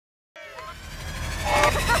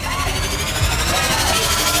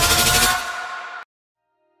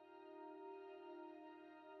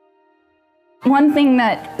One thing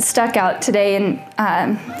that stuck out today in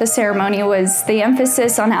the ceremony was the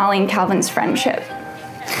emphasis on Allie and Calvin's friendship.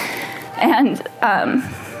 And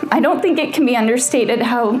I don't think it can be understated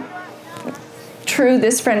how true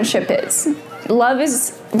this friendship is. Love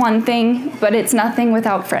is one thing, but it's nothing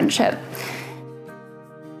without friendship.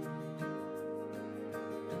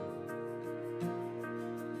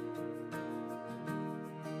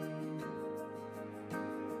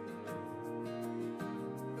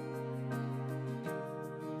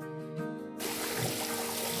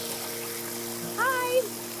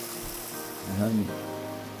 Honey.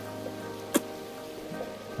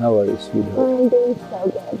 How are you, sweetheart? I'm doing so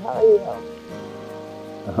good. How are you?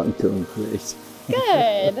 I'm doing great.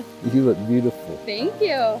 Good. You look beautiful. Thank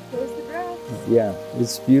you. Here's the dress. Yeah,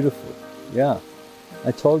 it's beautiful. Yeah.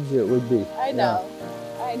 I told you it would be. I know.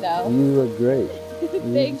 Yeah. I know. You look great.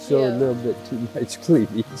 Thank you. Show you. a little bit too much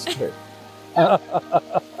cleavage, but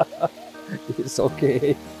it's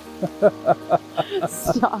okay.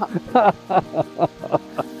 Stop.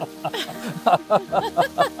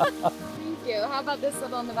 Thank you. How about this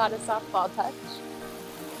little Nevada softball touch?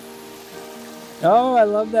 Oh, I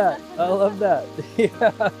love that. I love that.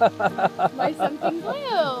 Yeah. Buy something blue.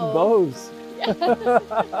 Bows.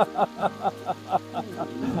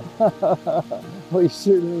 Well, you're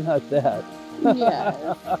certainly not that. Yes.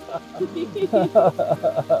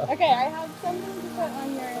 Okay, I have something to put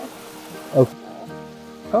on your... Okay.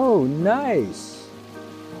 Oh, nice.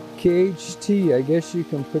 KHT, I guess you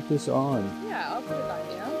can put this on. Yeah, I'll put it on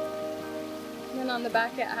you. And then on the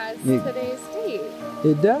back it has Yeah. today's date.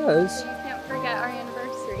 It does? So you can't forget our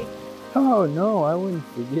anniversary. Oh, no, I wouldn't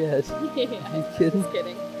forget. Yeah, You kidding? just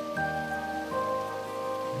kidding.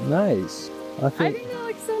 Nice. I I think, think that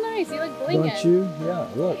looks so nice. You look blinging. don't you? Yeah,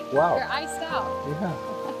 look, wow. You're iced out. Yeah,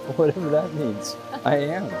 whatever that means. I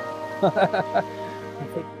am.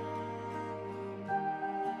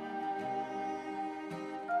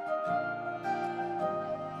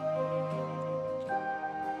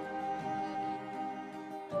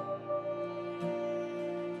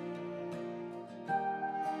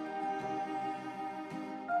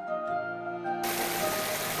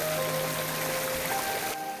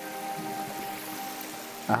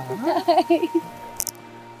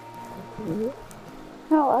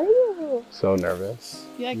 How are you? So nervous.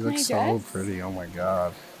 You like You my look so dress? pretty. Oh my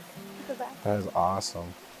god. That is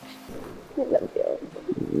awesome. I love you.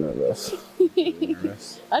 Nervous.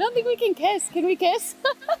 Nervous. I don't think we can kiss. Can we kiss?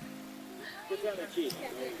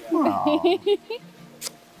 Wow.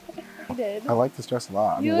 I did. I like this dress a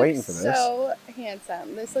lot. I've You been look waiting for this. so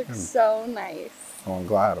handsome. This looks so nice. Oh, I'm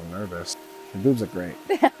glad. I'm nervous. Your boobs look great.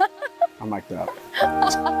 I'm mic'd up.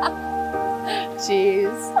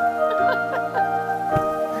 Jeez.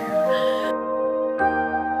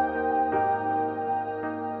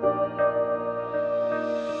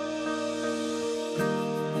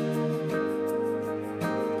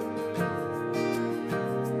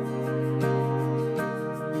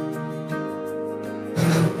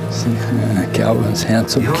 Calvin's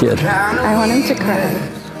handsome kid. I want him to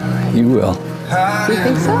cry. You will. Do you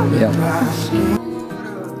think so? Yeah.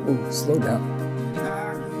 Oh, slow down.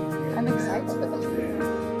 I'm excited for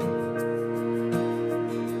this.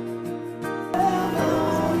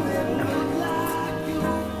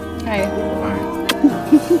 Hi.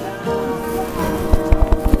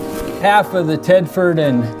 Half of the Tedford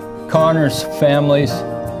and Connors families,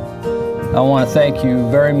 I want to thank you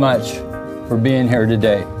very much for being here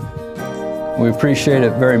today. We appreciate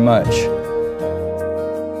it very much.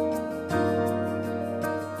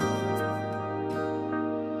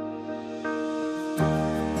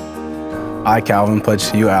 I, Calvin, pledge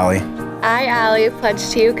to you, Allie, I, Allie, pledge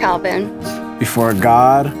to you, Calvin, before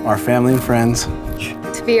God, our family and friends,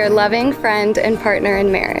 to be your loving friend and partner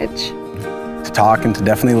in marriage. to talk and to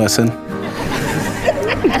definitely listen,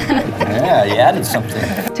 Yeah, you added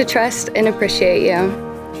something. To trust and appreciate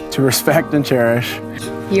you, to respect and cherish,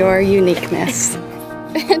 your uniqueness.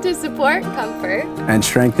 And to support, comfort and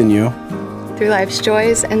strengthen you. through life's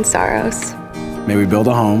joys and sorrows. May we build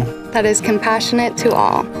a home That is compassionate to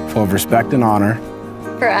all, full of respect and honor,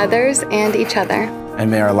 for others and each other,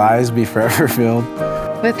 and may our lives be forever filled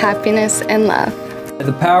with happiness and love.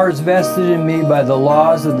 The powers vested in me by the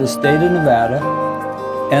laws of the state of Nevada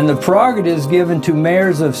and the prerogatives given to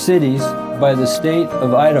mayors of cities by the state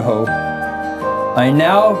of Idaho, I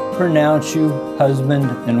now pronounce you husband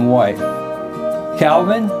and wife.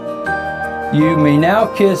 Calvin, you may now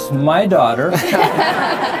kiss my daughter,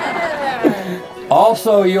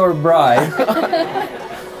 also your bride.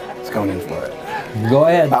 It's going in for it. Go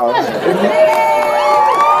ahead.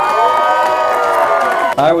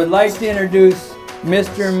 I would like to introduce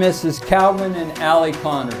Mr. and Mrs. Calvin and Allie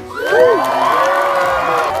Connors.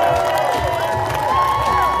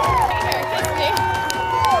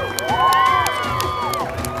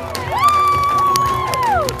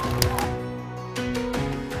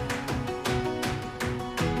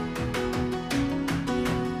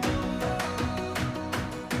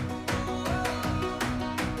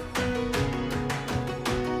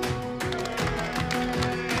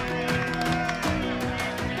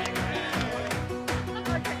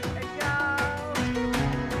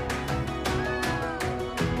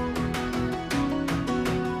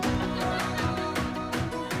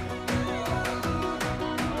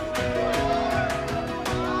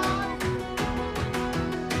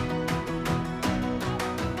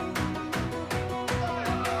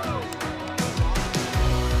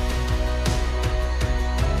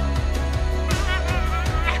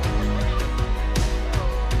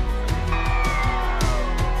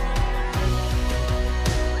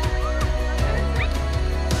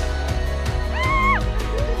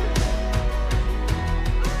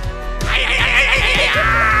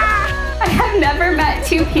 Never met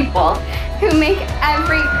two people who make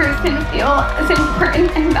every person feel as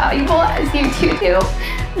important and valuable as you two do.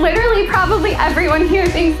 Literally, probably everyone here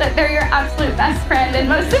thinks that they're your absolute best friend and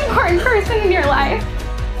most important person in your life.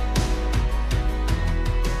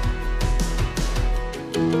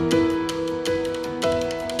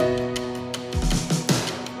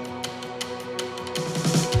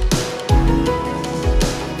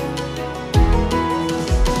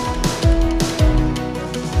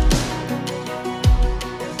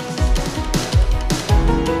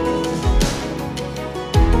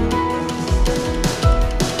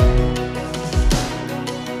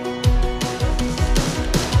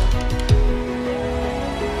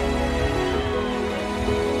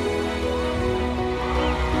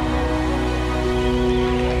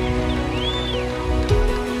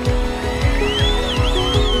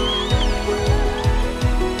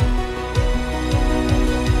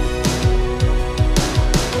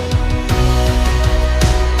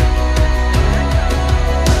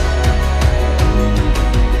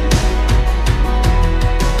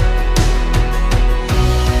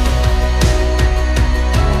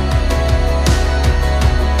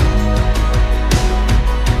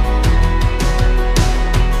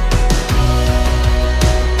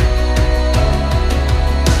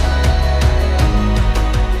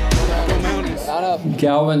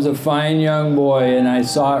 Calvin's a fine young boy, and I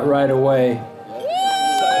saw it right away.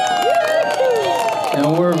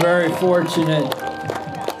 And we're very fortunate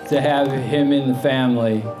to have him in the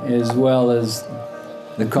family, as well as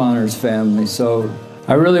the Connors family. So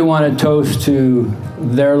I really want to toast to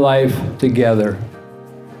their life together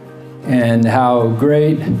and how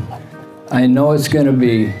great I know it's going to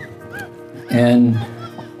be, and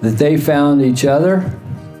that they found each other,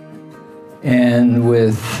 and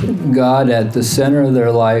with God at the center of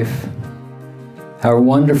their life, how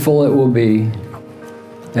wonderful it will be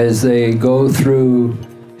as they go through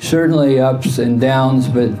certainly ups and downs,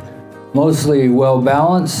 but mostly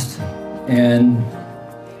well-balanced. And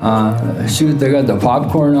shoot, they got the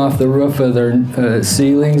popcorn off the roof of their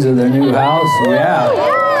ceilings of their new house. Yeah.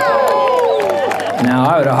 Now,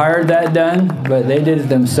 I would have hired that done, but they did it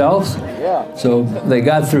themselves. So they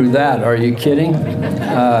got through that. Are you kidding?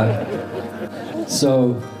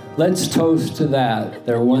 So let's toast to that,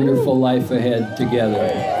 their wonderful life ahead together.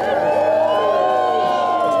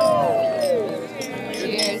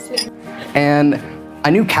 And I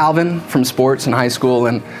knew Calvin from sports in high school,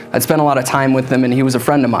 and I'd spent a lot of time with him, and he was a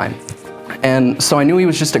friend of mine. And so I knew he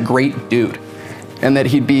was just a great dude, and that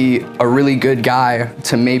he'd be a really good guy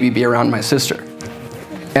to maybe be around my sister.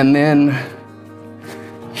 And then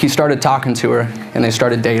he started talking to her, and they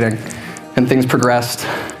started dating, and things progressed.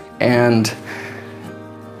 And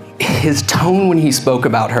his tone when he spoke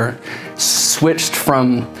about her switched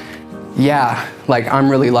from, yeah, like, I'm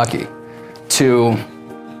really lucky, to,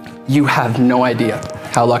 you have no idea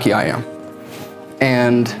how lucky I am.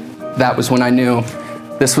 And that was when I knew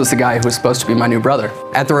this was the guy who was supposed to be my new brother.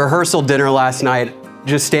 At the rehearsal dinner last night,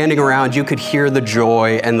 just standing around, you could hear the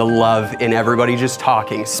joy and the love in everybody just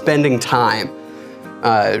talking, spending time,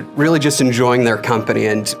 really just enjoying their company.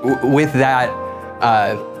 And with that,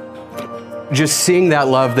 just seeing that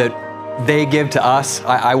love that they give to us,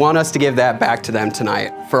 I want us to give that back to them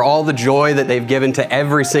tonight. For all the joy that they've given to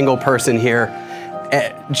every single person here,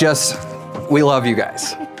 we love you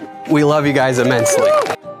guys. We love you guys immensely.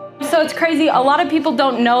 So So it's crazy. A lot of people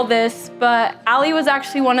don't know this, but Allie was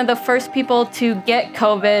actually one of the first people to get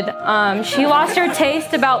COVID. She lost her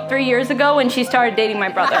taste about 3 years ago when she started dating my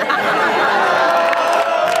brother.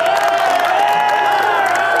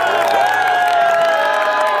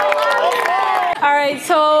 All right,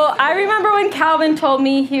 so I remember when Calvin told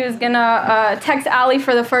me he was gonna text Allie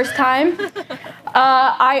for the first time.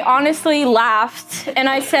 I honestly laughed and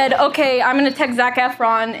I said, okay, I'm gonna text Zac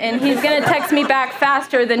Efron and he's gonna text me back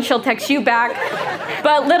faster than she'll text you back.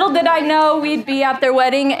 But little did I know we'd be at their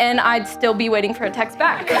wedding and I'd still be waiting for a text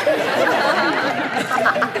back.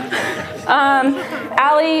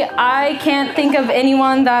 Allie, I can't think of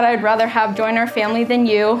anyone that I'd rather have join our family than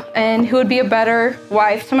you, and who would be a better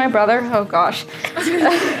wife to my brother. Oh gosh.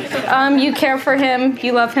 You care for him,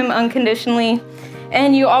 you love him unconditionally,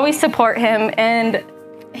 and you always support him, and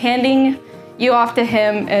handing you off to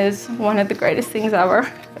him is one of the greatest things ever.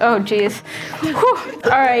 Oh geez. Whew.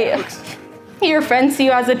 All right, your friends see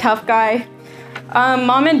you as a tough guy.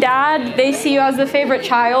 Mom and Dad, they see you as the favorite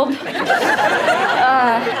child.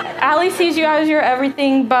 Allie sees you as your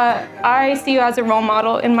everything, but I see you as a role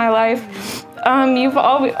model in my life. You've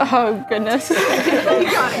always, oh goodness.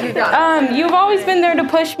 You've always been there to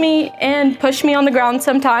push me and push me on the ground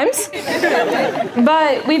sometimes.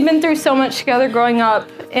 But we've been through so much together growing up,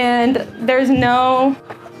 and there's no,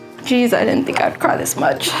 geez, I didn't think I'd cry this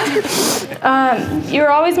much. You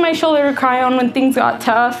were always my shoulder to cry on when things got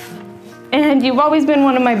tough. And you've always been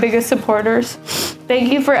one of my biggest supporters.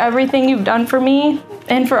 Thank you for everything you've done for me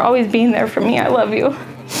and for always being there for me. I love you.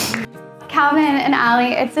 Calvin and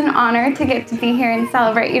Allie, it's an honor to get to be here and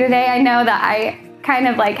celebrate you today. I know that I kind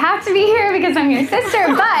of like have to be here because I'm your sister,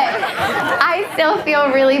 but I still feel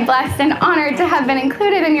really blessed and honored to have been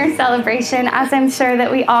included in your celebration, as I'm sure that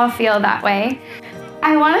we all feel that way.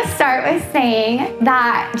 I want to start with saying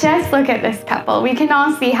that just look at this couple. We can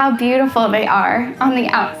all see how beautiful they are on the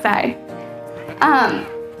outside.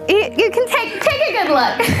 You can take a good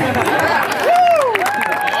look.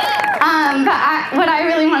 But what I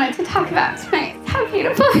really wanted to talk about tonight is how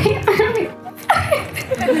beautiful they are.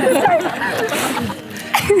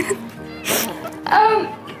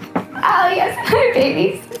 Allie, as my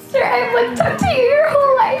baby sister, I've looked up to you your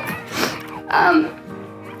whole life.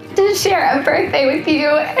 To share a birthday with you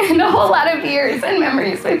and a whole lot of years and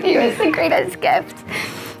memories with you is the greatest gift.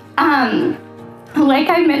 Like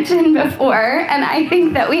I mentioned before, and I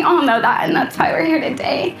think that we all know that, and that's why we're here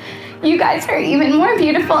today, you guys are even more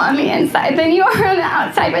beautiful on the inside than you are on the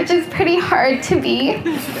outside, which is pretty hard to be.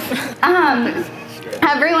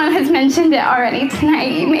 Everyone has mentioned it already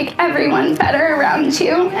tonight. You make everyone better around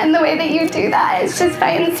you, and the way that you do that is just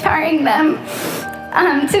by inspiring them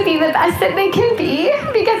to be the best that they can be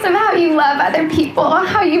because of how you love other people,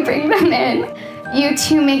 how you bring them in. You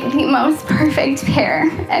two make the most perfect pair.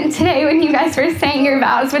 And today when you guys were saying your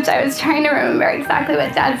vows, which I was trying to remember exactly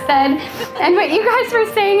what Dad said, and what you guys were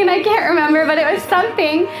saying, and I can't remember, but it was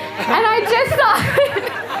something, and I just thought,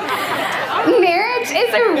 marriage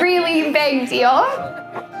is a really big deal.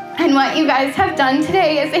 And what you guys have done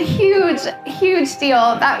today is a huge, huge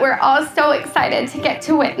deal that we're all so excited to get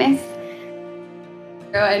to witness.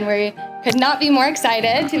 And we could not be more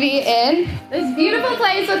excited to be in this beautiful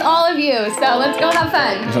place with all of you. So let's go have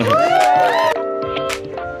fun.